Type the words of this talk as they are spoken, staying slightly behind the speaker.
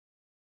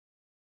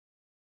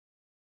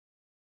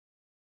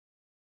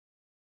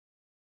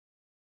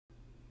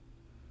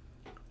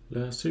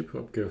Lad os se på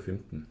opgave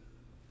 15.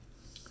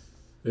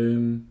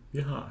 Vi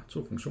har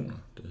to funktioner,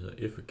 der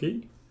hedder f og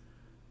g.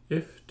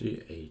 F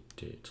det er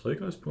et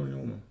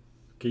tredjegradspolynom,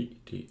 g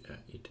det er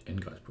et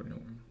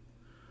andengradspolynom.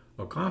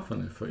 Og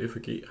graferne for f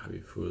og g har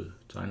vi fået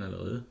tegnet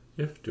allerede.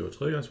 F det var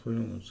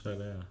tredjegradspolynomet, så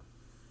der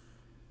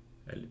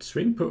er lidt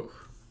sving på,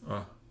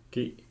 og g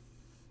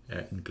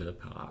er en glad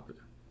parabel.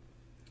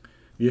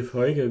 Vi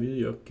får ikke at vide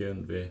i opgaven,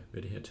 hvad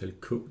det her tal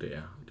k det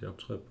er.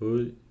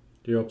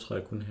 Det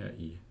optræder kun her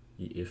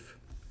i f.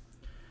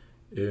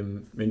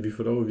 Men vi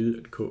får dog at vide,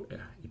 at k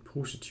er et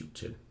positivt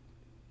tal.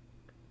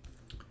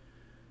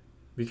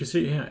 Vi kan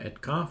se her,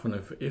 at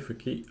graferne for f og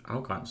g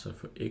afgrænser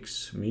for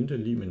x mindre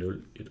lig med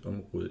 0 et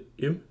område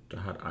M, der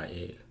har et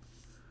areal.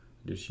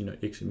 Det vil sige,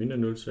 når x er mindre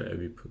 0, så er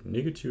vi på den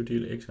negative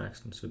del af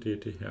x-aksen, så det er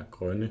det her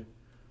grønne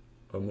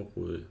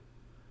område,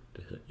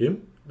 der hedder M,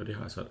 og det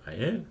har så et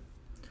areal.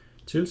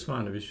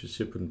 Tilsvarende, hvis vi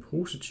ser på den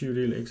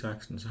positive del af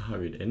x-aksen, så har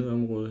vi et andet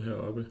område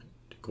heroppe,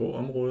 det grå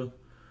område.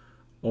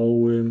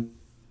 Og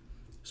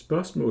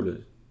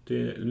spørgsmålet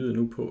det lyder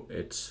nu på,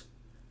 at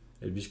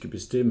vi skal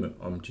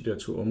bestemme, om de der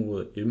to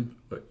områder M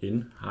og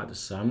N har det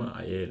samme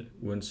areal,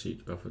 uanset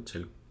hvad for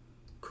tal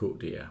k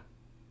det er.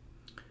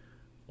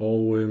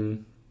 Og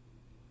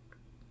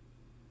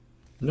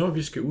når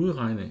vi skal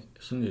udregne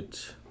sådan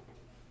et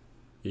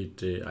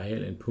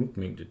areal af en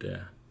punktmængde, der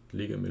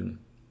ligger mellem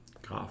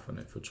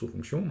graferne for to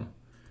funktioner,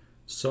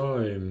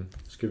 så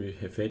skal vi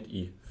have fat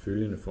i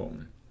følgende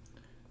formel.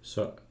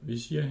 Så vi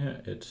siger her,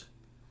 at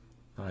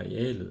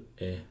arealet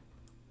af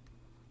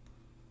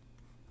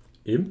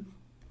M,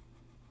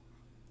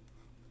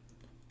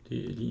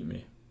 det er lige med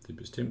det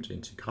bestemte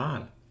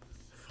integral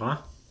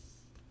fra,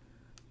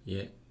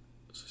 ja,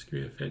 så skal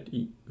vi have fat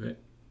i,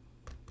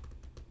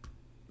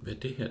 hvad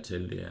det her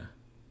tal det er.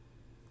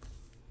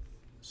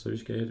 Så vi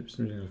skal have det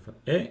bestemte integral fra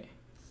A,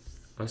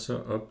 og så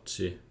op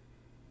til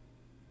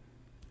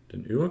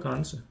den øvre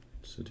grænse,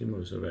 så det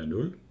må så være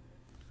 0,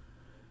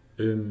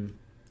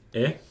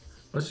 A,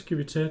 og så skal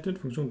vi tage den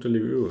funktion, der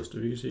ligger øverst,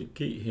 og vi kan se, at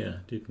g her,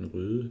 det er den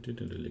røde, det er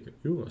den, der ligger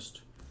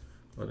øverst,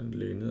 og den, der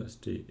ligger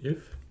nederst, det er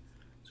f,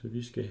 så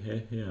vi skal have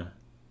her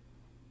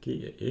g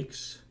af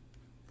x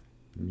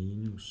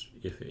minus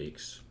f af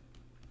x.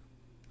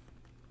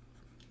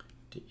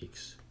 Det er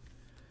x.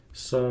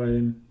 Så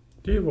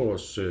det er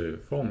vores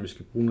form, vi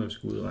skal bruge, når vi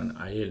skal udregne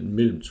arealen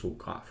mellem to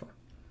grafer.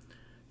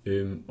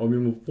 Og vi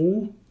må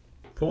bruge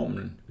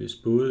formlen, hvis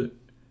både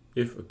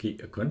f og g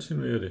er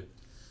kontinuerte,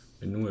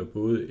 men nu er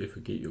både f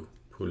og g jo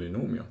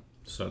polynomier,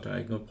 så der er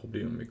ikke noget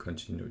problem med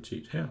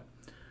kontinuitet her.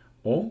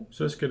 Og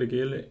så skal det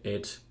gælde,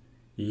 at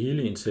i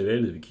hele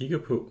intervallet, vi kigger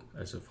på,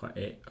 altså fra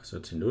a og så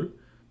til 0,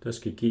 der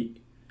skal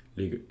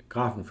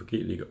grafen for g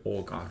ligge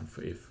over grafen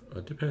for f,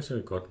 og det passer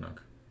jo godt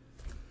nok.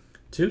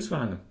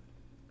 Tilsvarende,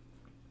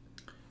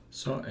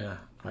 så er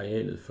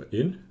arealet for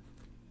n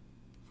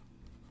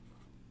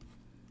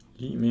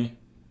lige med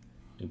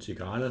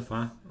integralet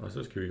fra, og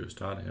så skal vi jo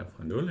starte her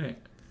fra 0 af,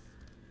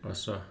 og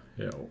så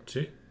herover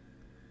til.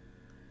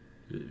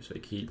 Det ved vi så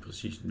ikke helt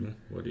præcis nu,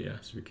 hvor det er,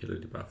 så vi kalder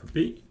det bare for b.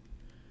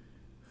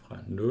 Fra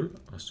 0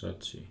 og så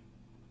til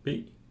b.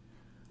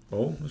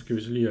 Og nu skal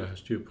vi så lige have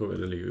styr på, hvad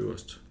der ligger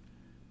øverst.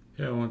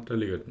 Herover der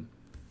ligger den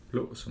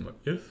blå, som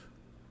er f,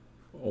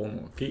 og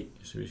ovenover g,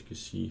 så vi skal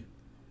sige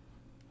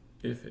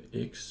f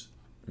af x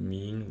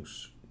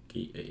minus g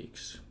af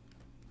x.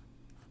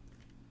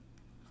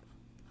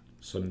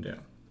 Sådan der.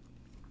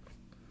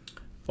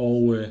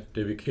 Og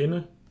da vi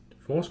kender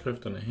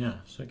forskrifterne her,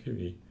 så kan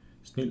vi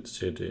snilt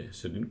sætte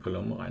ind på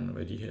lommeregneren,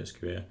 hvad de her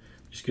skal være.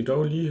 Vi skal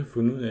dog lige have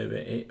fundet ud af, hvad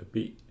a og b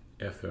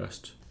er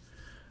først.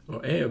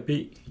 Og a og b,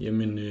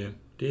 jamen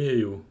det er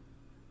jo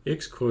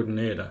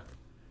x-koordinater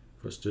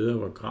for steder,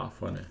 hvor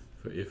graferne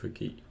for f og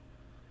g,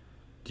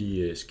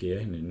 de skærer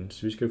hinanden.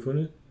 Så vi skal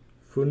have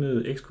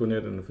fundet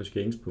x-koordinaterne for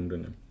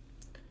skæringspunkterne.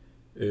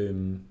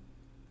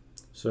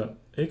 Så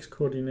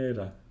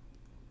x-koordinater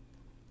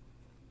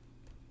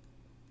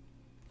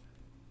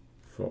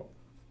for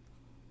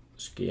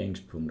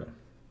skæringspunkter.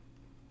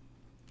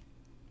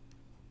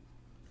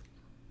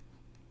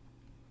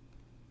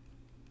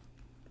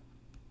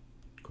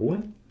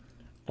 Kolon.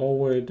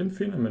 Og dem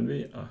finder man ved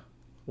at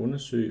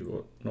undersøge,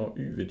 når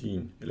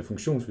y-værdien, eller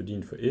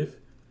funktionsværdien for f,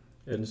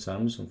 er den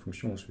samme som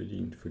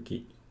funktionsværdien for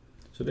g.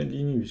 Så den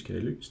ligning, vi skal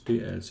have løst, det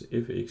er altså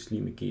f af x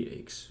lige med g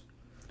af x.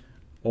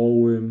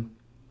 Og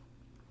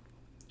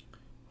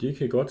det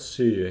kan godt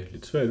se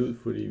lidt svært ud,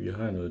 fordi vi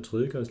har noget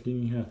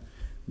tredjegradsligning her,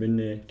 men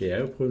det er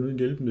jo prøvet uden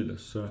hjælpemidler,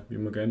 så vi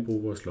må gerne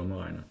bruge vores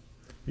lommeregner.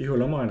 Vi har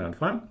lommeregneren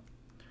frem,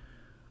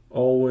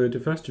 og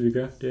det første vi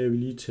gør, det er, at vi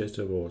lige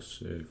tester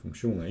vores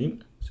funktioner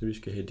ind. Så vi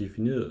skal have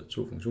defineret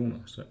to funktioner,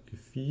 så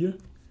f4,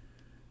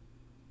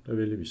 der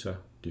vælger vi så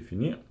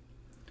definere,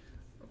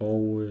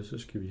 og så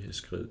skal vi have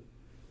skrevet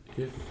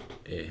f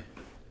af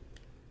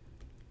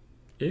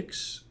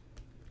x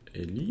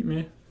er lige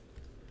med,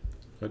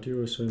 og det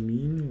var så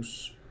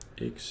minus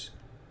x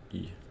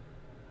i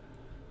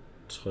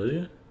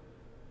tredje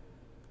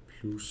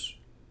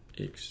plus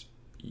x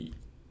i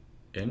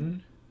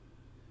anden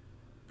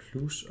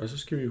plus, og så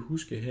skal vi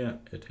huske her,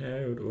 at her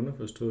er jo et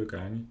underforstået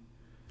gange,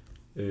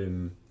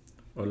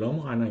 og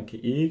lommeregneren kan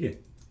ikke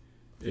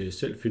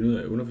selv finde ud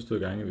af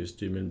underforstået gange, hvis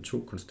det er mellem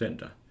to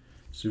konstanter.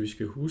 Så vi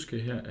skal huske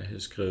her at have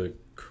skrevet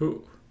k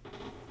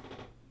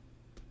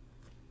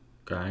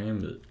gange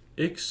med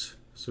x,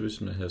 så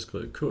hvis man havde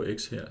skrevet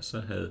kx her, så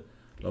havde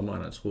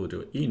lommeregneren troet, at det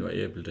var en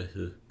variabel, der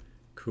hed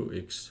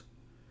kx.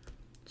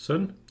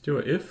 Sådan, det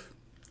var f,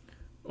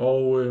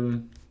 og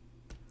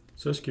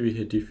så skal vi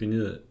have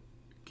defineret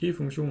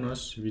g-funktionen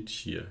også. Vi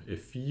siger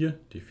f4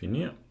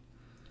 definerer,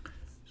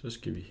 så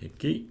skal vi have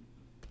g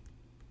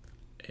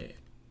af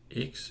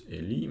x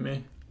er lig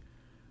med,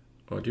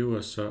 og det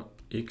var så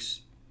x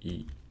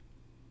i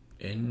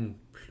anden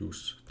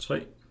plus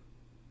 3.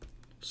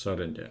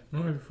 Sådan der. Nu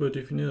har vi fået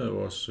defineret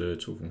vores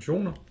to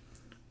funktioner,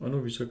 og nu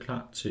er vi så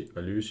klar til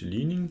at løse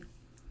ligningen.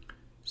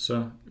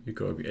 Så vi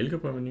går op i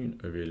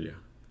algebra-menuen og vælger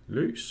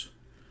løs,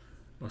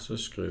 og så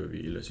skriver vi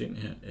ellers ind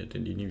her, at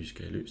den linje vi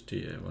skal have løst,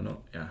 det er,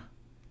 hvornår er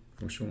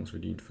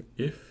funktionsværdien for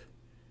f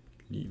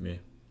lig med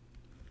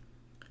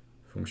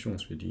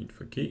funktionsværdien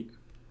for g.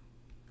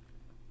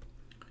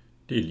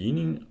 Det er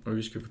ligningen, og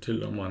vi skal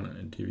fortælle lommeregneren,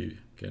 at det vi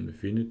gerne vil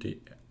finde, det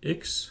er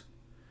x.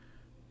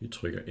 Vi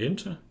trykker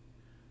enter,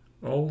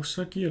 og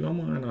så giver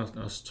lommeregneren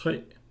os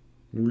tre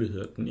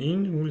muligheder. Den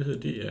ene mulighed,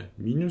 det er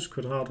minus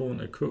kvadratroden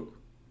af k,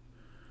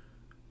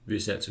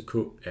 hvis altså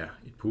k er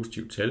et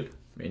positivt tal,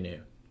 men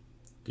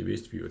det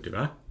vidste vi jo, at det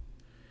var.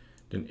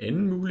 Den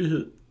anden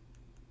mulighed,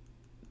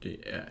 det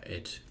er,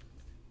 at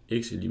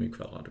x er lig med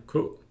kvadrat af k,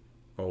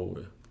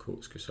 og k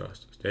skal så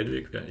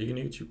stadigvæk være ikke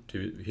negativt, det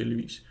ved vi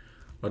heldigvis.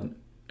 Og den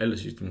aller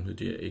sidste mulighed,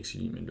 det er x er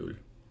lig med 0.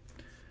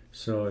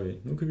 Så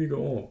nu kan vi gå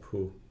over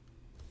på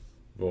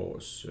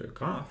vores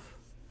graf.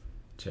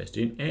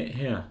 Taste ind A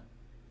her,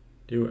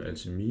 det var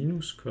altså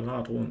minus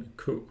kvadratroden af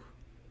k,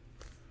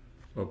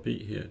 og B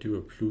her, det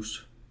var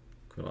plus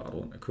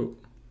kvadratroden af k.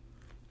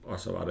 Og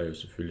så var der jo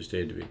selvfølgelig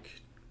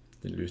stadigvæk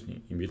den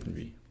løsning i midten,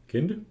 vi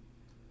kendte.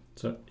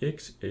 Så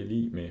x er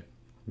lig med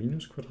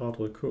minus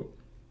kvadratroden af k,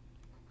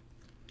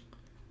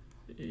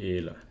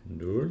 eller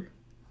 0,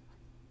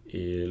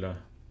 eller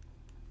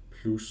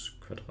plus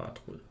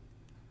kvadratroden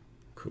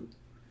k.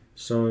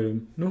 Så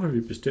nu har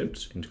vi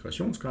bestemt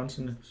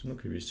integrationsgrænserne, så nu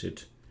kan vi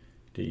sætte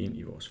det ind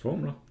i vores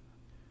formler.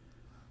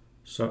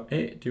 Så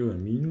a, det var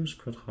minus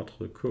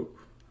kvadratroden k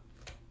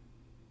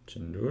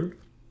til 0,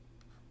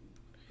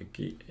 g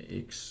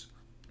af x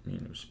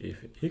minus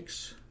f af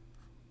x,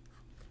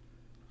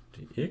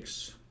 det er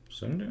x,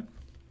 sådan der.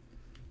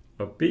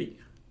 Og b,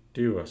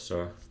 det var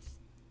så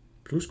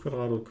plus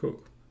kvadratroden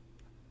k,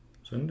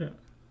 sådan der.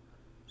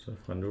 Så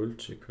fra 0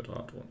 til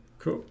kvadratroden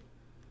k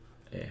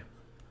af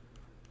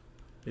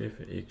f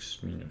af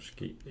x minus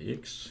g af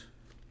x,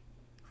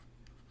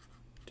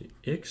 det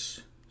er x,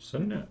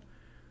 sådan der.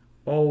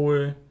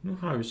 Og nu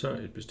har vi så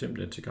et bestemt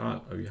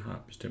integral, og vi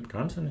har bestemt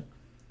grænserne.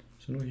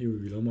 Så nu hiver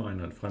vi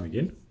lommeregneren frem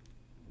igen.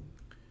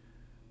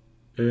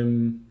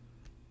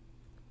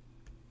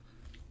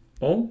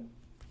 Og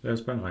lad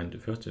os bare regne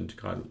det første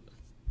integral ud.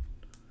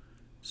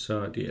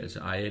 Så det er altså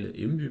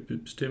arealet m, vi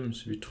bestemmer,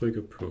 så vi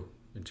trykker på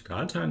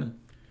integraltegnet.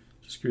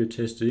 Så skal vi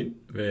teste ind,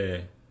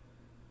 hvad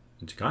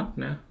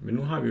integranten er. Men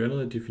nu har vi jo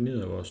allerede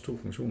defineret vores to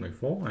funktioner i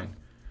forvejen.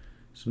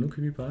 Så nu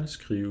kan vi bare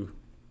skrive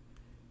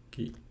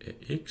g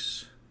af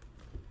x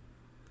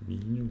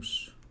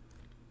minus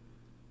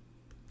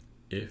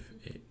f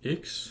af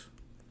x.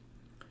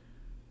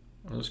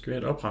 Og så skal vi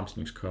have et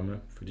opremsningskomma,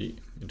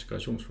 fordi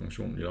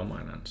integrationsfunktionen i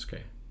lommeregneren skal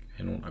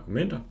have nogle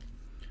argumenter.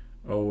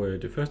 Og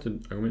det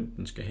første argument,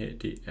 den skal have,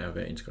 det er,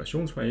 hvad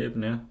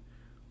integrationsvariablen er.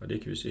 Og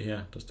det kan vi se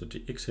her, der står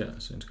det x her,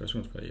 så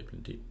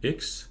integrationsvariablen det er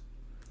x.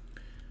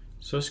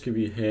 Så skal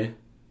vi have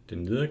den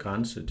nedre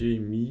grænse, det er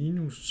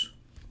minus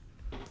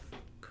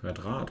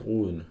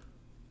kvadratroden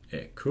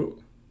af k.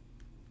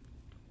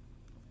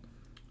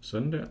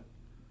 Sådan der.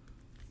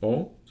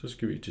 Og så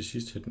skal vi til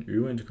sidst have den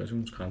øvre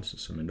integrationsgrænse,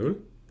 som er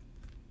 0.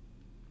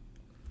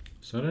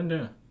 Sådan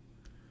der.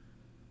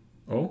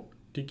 Og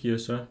det giver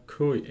så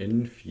k i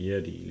anden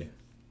fjerdedele.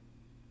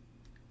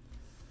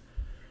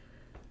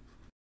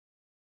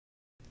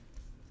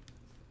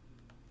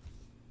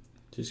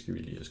 Det skal vi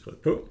lige have skrevet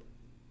på.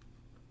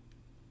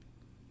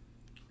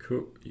 K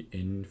i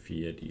anden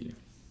fjerdedele.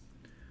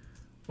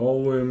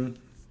 Og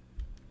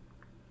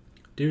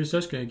det vi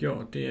så skal have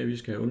gjort, det er, at vi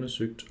skal have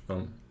undersøgt,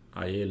 om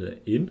arealet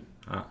af n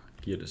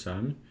giver det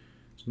samme.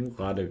 Så nu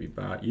retter vi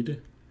bare i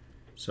det.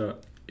 Så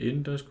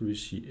n, der skulle vi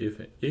sige f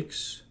af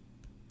x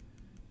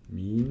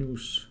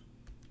minus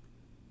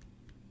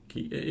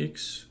g af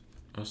x,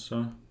 og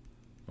så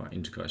var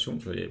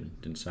integrationsvariablen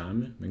den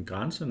samme, men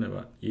grænserne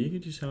var ikke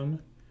de samme.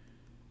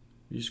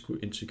 Vi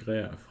skulle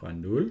integrere fra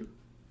 0,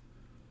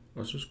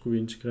 og så skulle vi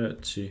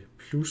integrere til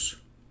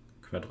plus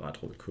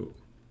kvadratroden k.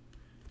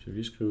 Så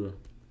vi skriver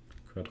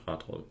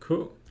kvadratroden k,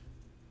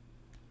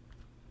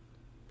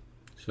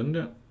 sådan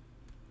der,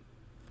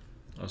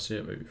 og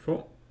ser hvad vi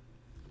får.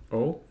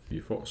 Og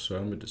vi får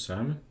så med det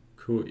samme,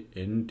 k i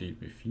anden del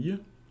med 4.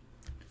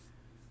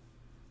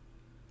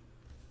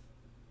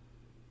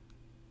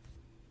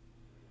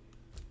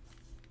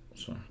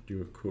 så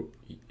divideret k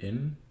i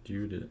n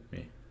divideret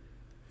med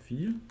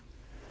 4.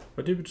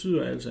 Og det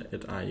betyder altså,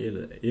 at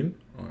arealet af m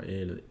og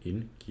arealet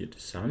n giver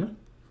det samme.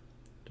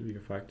 Så vi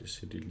kan faktisk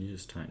sætte et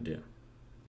lighedstegn der.